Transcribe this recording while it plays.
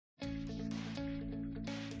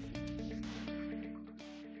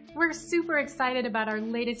We're super excited about our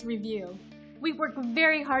latest review. We work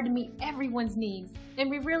very hard to meet everyone's needs, and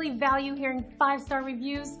we really value hearing 5-star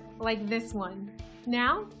reviews like this one.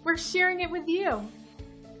 Now, we're sharing it with you.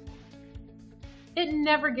 It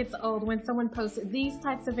never gets old when someone posts these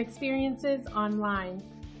types of experiences online.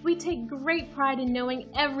 We take great pride in knowing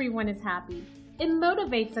everyone is happy. It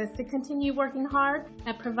motivates us to continue working hard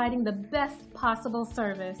at providing the best possible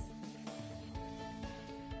service.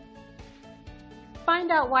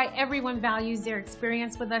 Find out why everyone values their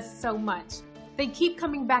experience with us so much. They keep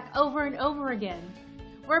coming back over and over again.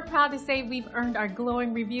 We're proud to say we've earned our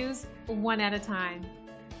glowing reviews one at a time.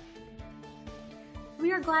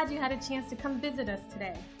 We are glad you had a chance to come visit us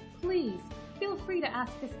today. Please feel free to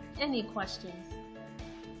ask us any questions.